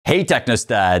Hey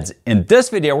Technostuds! In this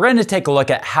video, we're going to take a look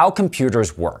at how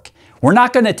computers work. We're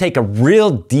not going to take a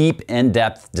real deep,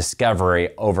 in-depth discovery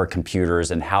over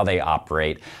computers and how they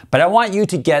operate, but I want you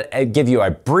to give you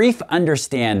a brief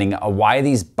understanding of why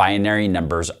these binary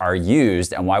numbers are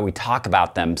used and why we talk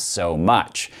about them so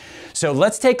much. So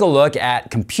let's take a look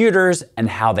at computers and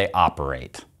how they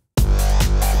operate.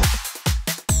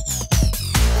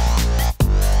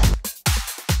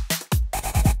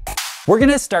 We're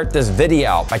going to start this video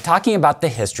out by talking about the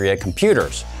history of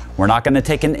computers. We're not going to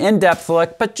take an in-depth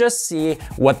look, but just see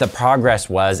what the progress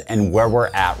was and where we're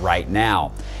at right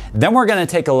now. Then we're going to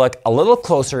take a look a little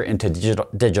closer into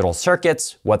digital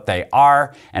circuits, what they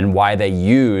are, and why they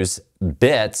use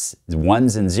bits,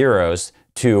 ones and zeros,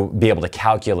 to be able to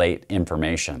calculate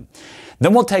information.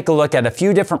 Then we'll take a look at a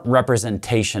few different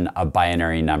representation of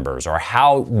binary numbers, or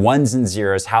how ones and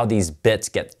zeros, how these bits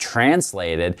get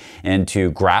translated into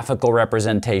graphical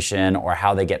representation, or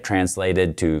how they get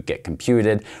translated to get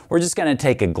computed. We're just going to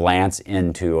take a glance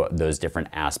into those different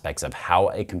aspects of how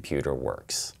a computer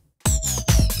works.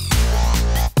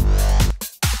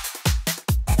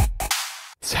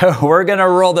 So we're going to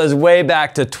roll those way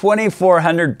back to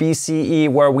 2400 BCE,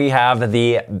 where we have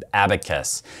the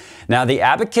Abacus. Now, the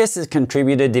Abacus is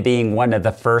contributed to being one of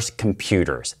the first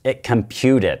computers. It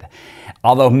computed,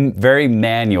 although very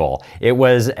manual. It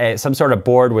was some sort of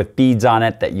board with beads on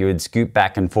it that you would scoop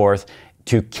back and forth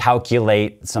to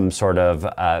calculate some sort of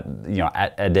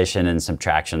addition and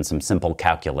subtraction, some simple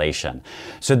calculation.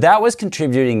 So that was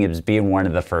contributing as being one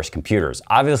of the first computers.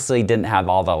 Obviously didn't have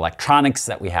all the electronics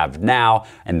that we have now,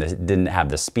 and didn't have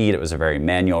the speed. It was a very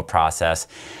manual process.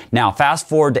 Now fast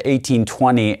forward to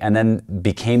 1820, and then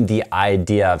became the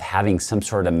idea of having some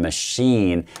sort of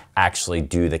machine actually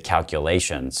do the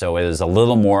calculation. So it was a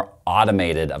little more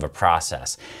automated of a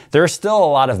process. There are still a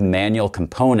lot of manual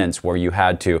components where you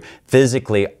had to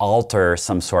physically alter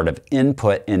some sort of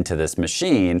input into this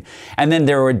machine, and then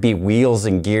there would be wheels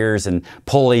and gears and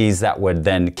pulleys that would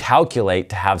then calculate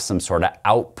to have some sort of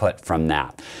output from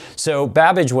that. So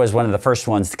Babbage was one of the first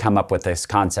ones to come up with this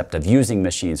concept of using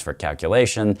machines for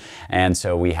calculation, and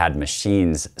so we had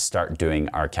machines start doing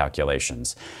our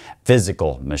calculations.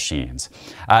 Physical machines.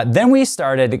 Then we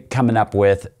started coming up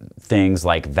with things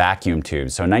like vacuum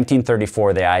tubes. So in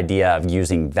 1934, the idea of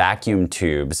using vacuum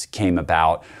tubes came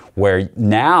about, where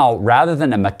now, rather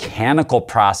than a mechanical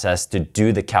process to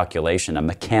do the calculation, a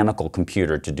mechanical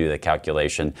computer to do the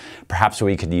calculation, perhaps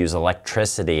we could use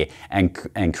electricity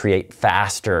and create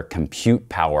faster compute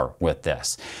power with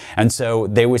this. And so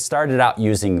they started out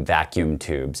using vacuum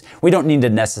tubes. We don't need to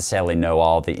necessarily know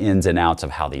all the ins and outs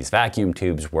of how these vacuum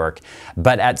tubes work,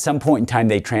 but at some point in time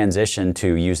they transitioned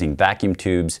to using vacuum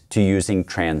tubes to using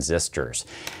transistors.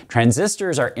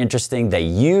 Transistors are interesting. They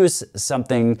use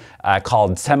something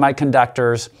called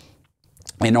semiconductors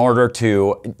in order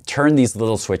to turn these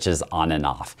little switches on and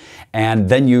off. And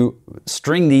then you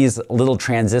string these little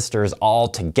transistors all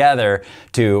together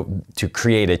to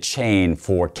create a chain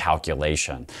for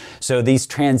calculation. So these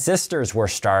transistors were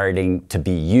starting to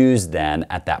be used then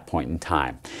at that point in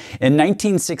time. In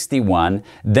 1961,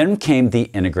 then came the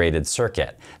integrated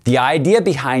circuit. The idea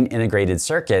behind integrated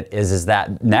circuit is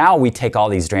that now we take all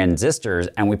these transistors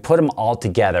and we put them all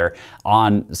together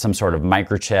on some sort of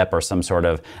microchip or some sort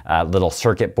of little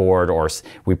circuit board, or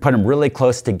we put them really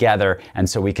close together, and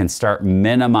so we can start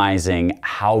minimizing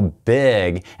how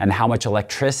big and how much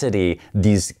electricity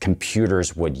these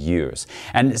computers would use.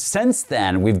 And since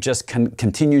then, we've just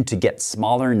continued to get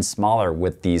smaller and smaller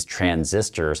with these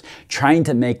transistors, trying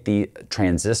to make the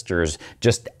transistors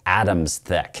just atoms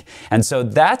thick. And so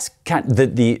that's kind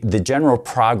of the general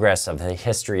progress of the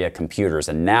history of computers,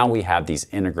 and now we have these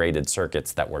integrated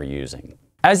circuits that we're using.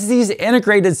 As these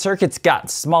integrated circuits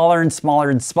got smaller and smaller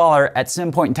and smaller, at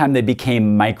some point in time they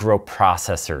became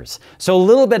microprocessors. So a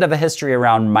little bit of a history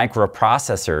around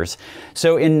microprocessors.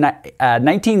 So in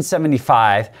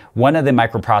 1975, one of the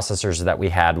microprocessors that we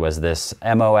had was this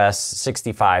MOS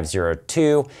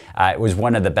 6502. It was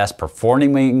one of the best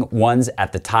performing ones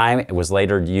at the time. It was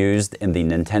later used in the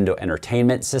Nintendo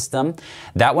Entertainment System.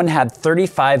 That one had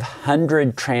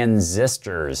 3,500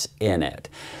 transistors in it.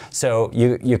 So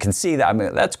you can see that, I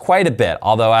mean, that's quite a bit.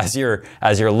 Although as you're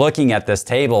looking at this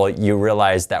table, you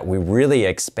realize that we really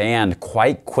expand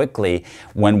quite quickly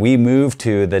when we move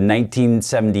to the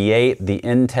 1978, the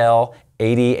Intel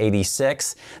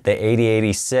 8086. The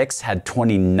 8086 had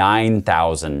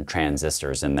 29,000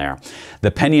 transistors in there. The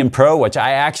Pentium Pro, which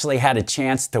I actually had a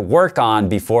chance to work on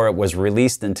before it was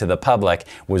released into the public,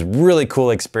 was really cool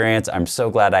experience. I'm so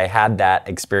glad I had that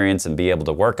experience and be able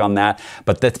to work on that.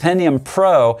 But the Pentium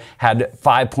Pro had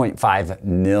 5.5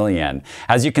 million.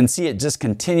 As you can see, it just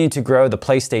continued to grow. The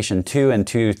PlayStation 2 in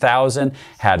 2000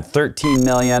 had 13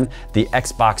 million. The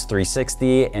Xbox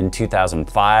 360 in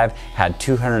 2005 had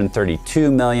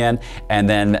 232 million. And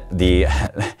then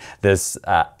this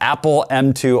Apple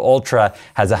M2 Ultra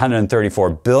has 134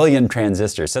 billion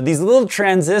transistors. So these little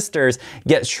transistors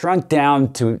get shrunk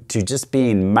down to just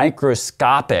being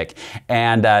microscopic.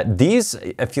 And these,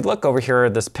 if you look over here,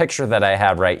 this picture that I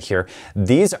have right here,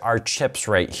 these are chips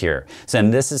right here. So,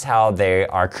 and this is how they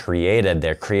are created.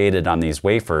 They're created on these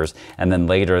wafers, and then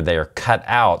later they are cut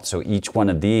out. So each one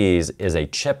of these is a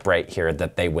chip right here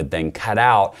that they would then cut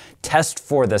out, test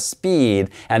for the speed,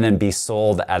 and then be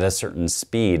sold at a certain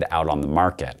speed out on the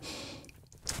market.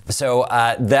 So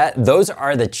those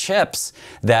are the chips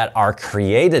that are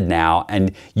created now,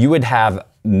 and you would have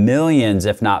millions,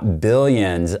 if not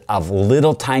billions, of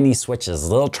little tiny switches,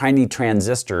 little tiny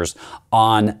transistors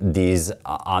on these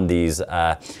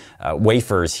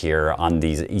wafers here, on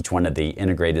each one of the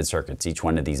integrated circuits, each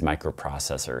one of these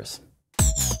microprocessors.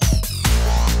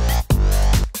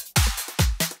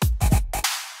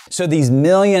 So these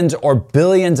millions or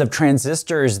billions of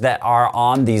transistors that are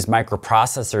on these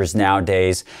microprocessors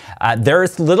nowadays,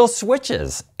 there's little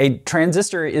switches. A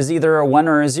transistor is either a 1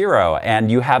 or a 0, and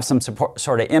you have some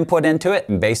sort of input into it,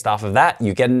 and based off of that,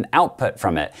 you get an output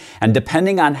from it. And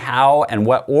depending on how and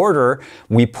what order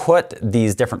we put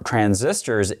these different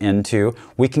transistors into,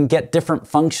 we can get different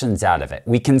functions out of it.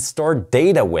 We can store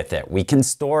data with it. We can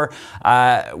store,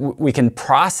 we can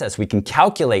process, we can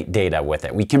calculate data with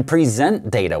it. We can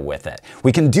present data with it.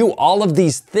 We can do all of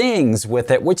these things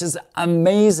with it, which is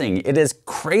amazing. It is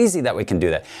crazy that we can do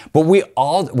that. But we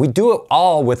do it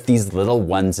all with these little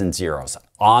 1s and 0s,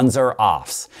 ons or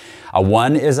offs. A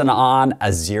 1 is an on,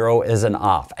 a 0 is an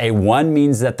off. A 1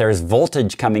 means that there's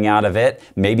voltage coming out of it.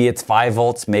 Maybe it's 5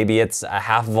 volts, maybe it's a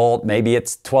half volt, maybe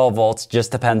it's 12 volts,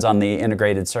 just depends on the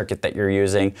integrated circuit that you're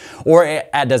using. Or it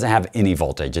doesn't have any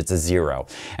voltage, it's a 0.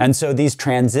 And so these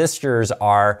transistors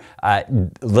are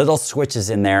little switches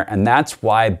in there, and that's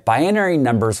why binary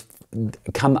numbers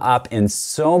come up in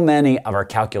so many of our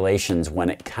calculations when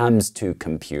it comes to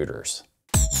computers.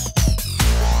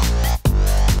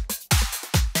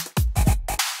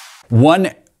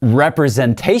 One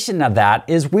representation of that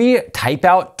is we type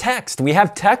out text. We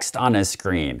have text on a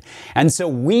screen. And so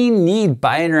we need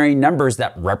binary numbers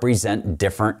that represent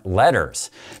different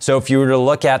letters. So if you were to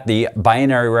look at the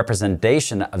binary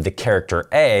representation of the character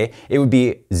A, it would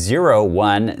be 0,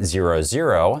 1, 0,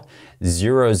 0,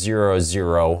 0, 0,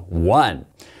 0, 1.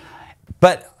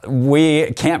 But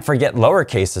we can't forget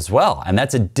lowercase as well, and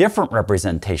that's a different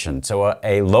representation. So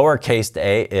a lowercase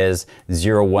a is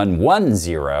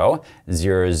 0110,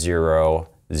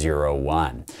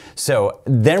 0001. So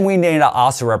then we need to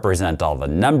also represent all the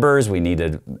numbers. We need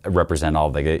to represent all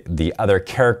the other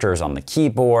characters on the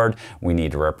keyboard. We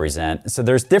need to represent, so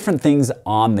there's different things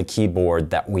on the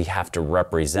keyboard that we have to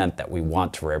represent, that we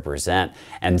want to represent,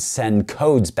 and send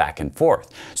codes back and forth.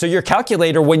 So your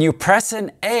calculator, when you press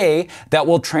an A, that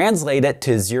will translate it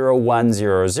to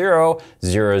 0100,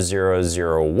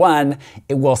 0001.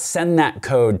 It will send that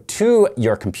code to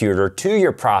your computer, to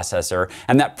your processor,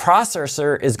 and that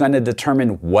processor is going to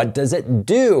determine what does it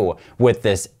do with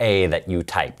this A that you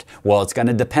typed. Well, it's going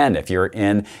to depend. If you're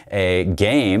in a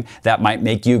game, that might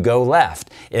make you go left.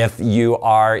 If you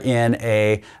are in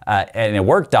a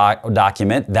work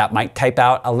document, that might type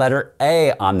out a letter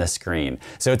A on the screen.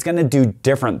 So it's going to do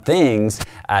different things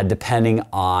depending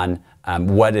on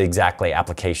what exactly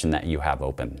application that you have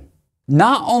open.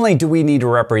 Not only do we need to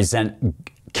represent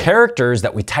characters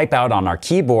that we type out on our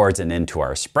keyboards and into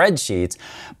our spreadsheets,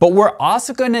 but we're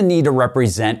also going to need to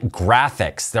represent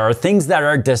graphics. There are things that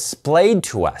are displayed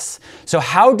to us. So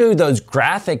how do those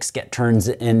graphics get turned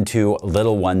into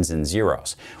little 1s and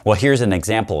 0s? Well, here's an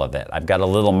example of it. I've got a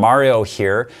little Mario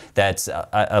here that's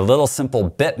a little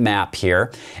simple bitmap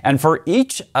here. And for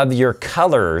each of your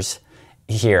colors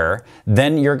here,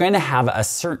 then you're going to have a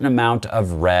certain amount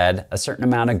of red, a certain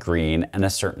amount of green, and a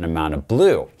certain amount of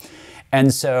blue.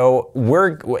 And so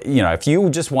if you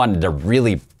just wanted a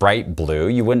really bright blue,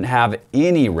 you wouldn't have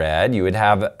any red, you would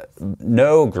have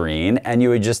no green, and you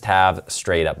would just have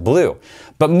straight up blue.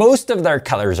 But most of their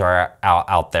colors are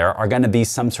out there are going to be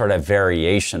some sort of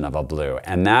variation of a blue.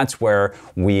 And that's where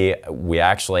we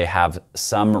actually have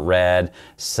some red,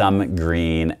 some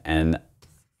green, and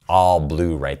all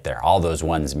blue right there. All those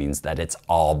ones means that it's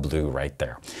all blue right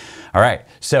there. All right,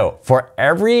 so for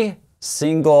every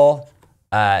single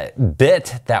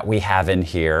bit that we have in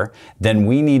here, then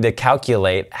we need to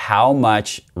calculate how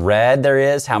much red there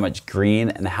is, how much green,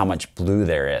 and how much blue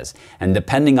there is. And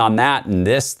depending on that, in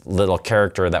this little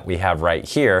character that we have right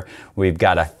here, we've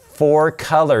got 4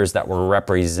 colors that we're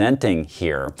representing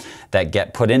here that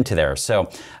get put into there. So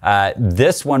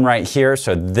this one right here,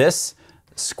 so this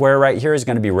square right here is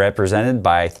going to be represented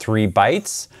by 3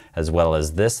 bytes, as well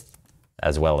as this,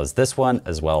 as well as this one,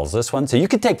 as well as this one. So you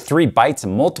could take 3 bytes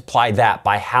and multiply that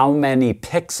by how many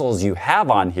pixels you have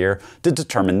on here to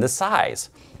determine the size.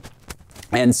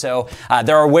 And so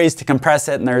there are ways to compress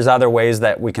it, and there's other ways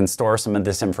that we can store some of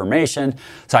this information.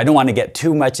 So I don't want to get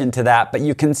too much into that, but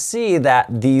you can see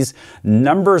that these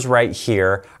numbers right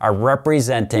here are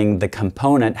representing the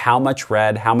component, how much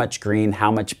red, how much green,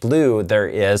 how much blue there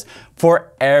is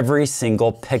for every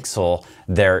single pixel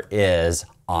there is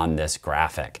on this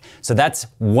graphic. So that's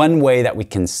one way that we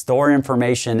can store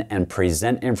information and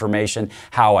present information,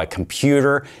 how a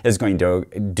computer is going to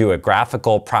do a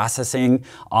graphical processing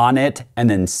on it and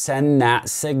then send that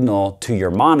signal to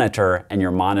your monitor, and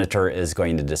your monitor is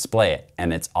going to display it.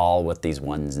 And it's all with these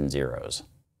ones and zeros.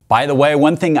 By the way,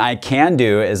 one thing I can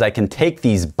do is I can take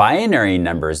these binary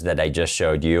numbers that I just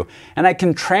showed you and I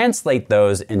can translate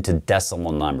those into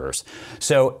decimal numbers.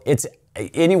 So it's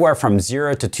anywhere from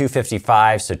 0 to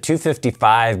 255. So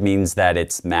 255 means that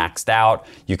it's maxed out.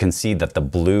 You can see that the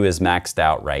blue is maxed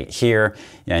out right here.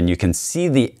 And you can see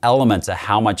the elements of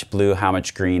how much blue, how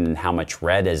much green, and how much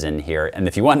red is in here. And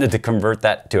if you wanted to convert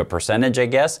that to a percentage, I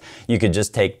guess, you could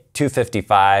just take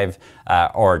 255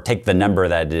 or take the number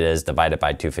that it is divided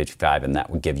by 255, and that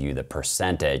would give you the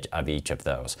percentage of each of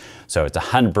those. So it's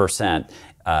 100%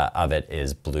 of it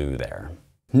is blue there.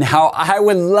 Now, I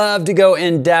would love to go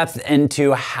in depth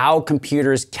into how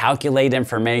computers calculate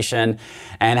information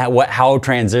and how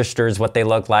transistors, what they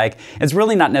look like. It's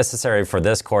really not necessary for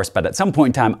this course, but at some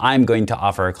point in time, I'm going to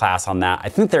offer a class on that. I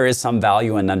think there is some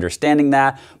value in understanding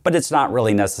that, but it's not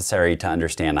really necessary to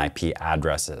understand IP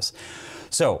addresses.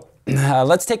 So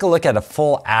let's take a look at a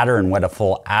full adder and what a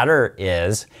full adder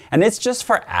is. And it's just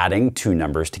for adding 2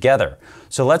 numbers together.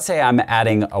 So let's say I'm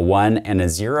adding a 1 and a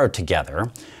 0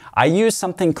 together. I use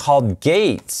something called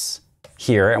gates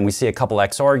here, and we see a couple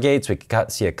XOR gates, we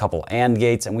see a couple AND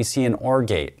gates, and we see an OR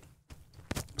gate.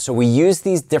 So we use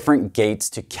these different gates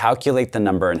to calculate the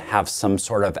number and have some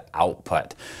sort of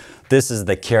output. This is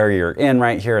the carrier in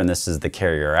right here, and this is the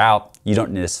carrier out. You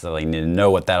don't necessarily need to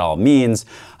know what that all means,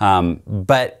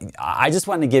 but I just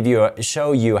want to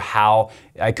show you how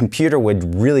a computer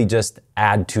would really just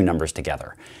add 2 numbers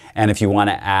together. And if you want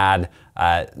to add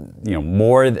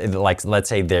more, like let's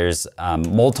say there's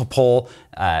multiple,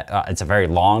 it's a very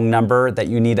long number that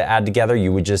you need to add together,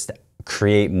 you would just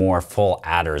create more full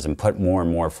adders and put more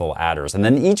and more full adders. And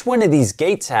then each one of these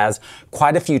gates has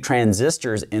quite a few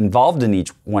transistors involved in each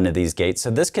one of these gates.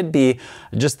 So this could be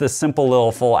just this simple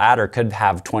little full adder could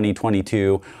have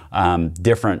 22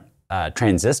 different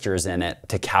transistors in it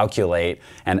to calculate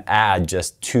and add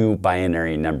just 2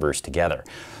 binary numbers together.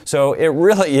 So it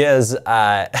really is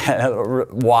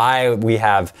why we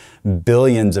have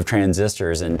billions of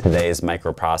transistors in today's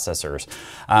microprocessors.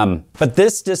 But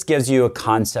this just gives you a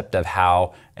concept of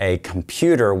how a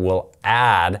computer will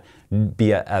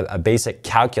be a basic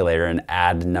calculator and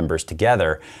add numbers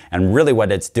together. And really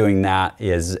what it's doing that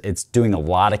is it's doing a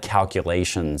lot of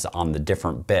calculations on the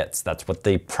different bits. That's what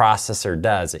the processor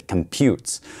does. It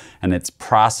computes and it's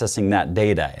processing that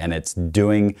data, and it's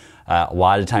doing a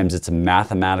lot of times it's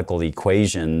mathematical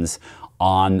equations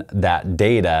on that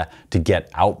data to get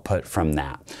output from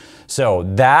that. So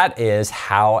that is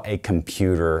how a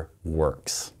computer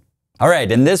works. All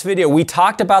right, in this video, we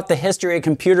talked about the history of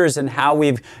computers and how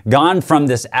we've gone from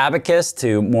this abacus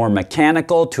to more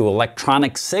mechanical to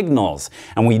electronic signals.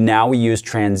 And now we use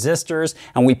transistors,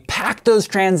 and we pack those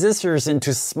transistors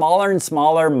into smaller and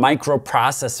smaller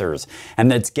microprocessors.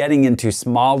 And it's getting into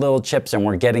small little chips, and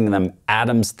we're getting them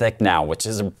atoms thick now, which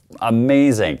is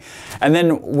amazing. And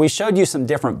then we showed you some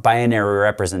different binary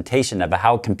representation of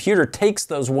how a computer takes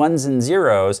those ones and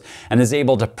zeros and is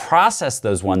able to process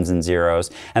those ones and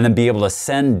zeros and then be able to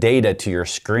send data to your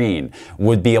screen,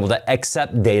 would be able to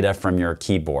accept data from your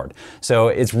keyboard. So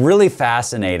it's really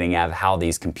fascinating of how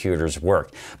these computers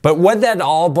work. But what that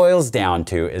all boils down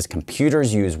to is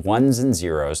computers use ones and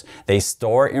zeros. They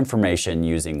store information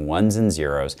using ones and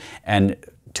zeros, and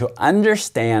to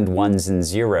understand ones and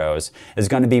zeros is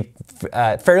going to be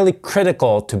fairly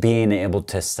critical to being able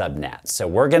to subnet. So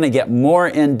we're going to get more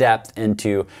in depth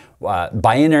into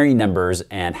binary numbers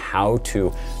and how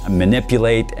to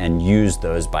manipulate and use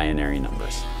those binary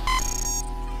numbers.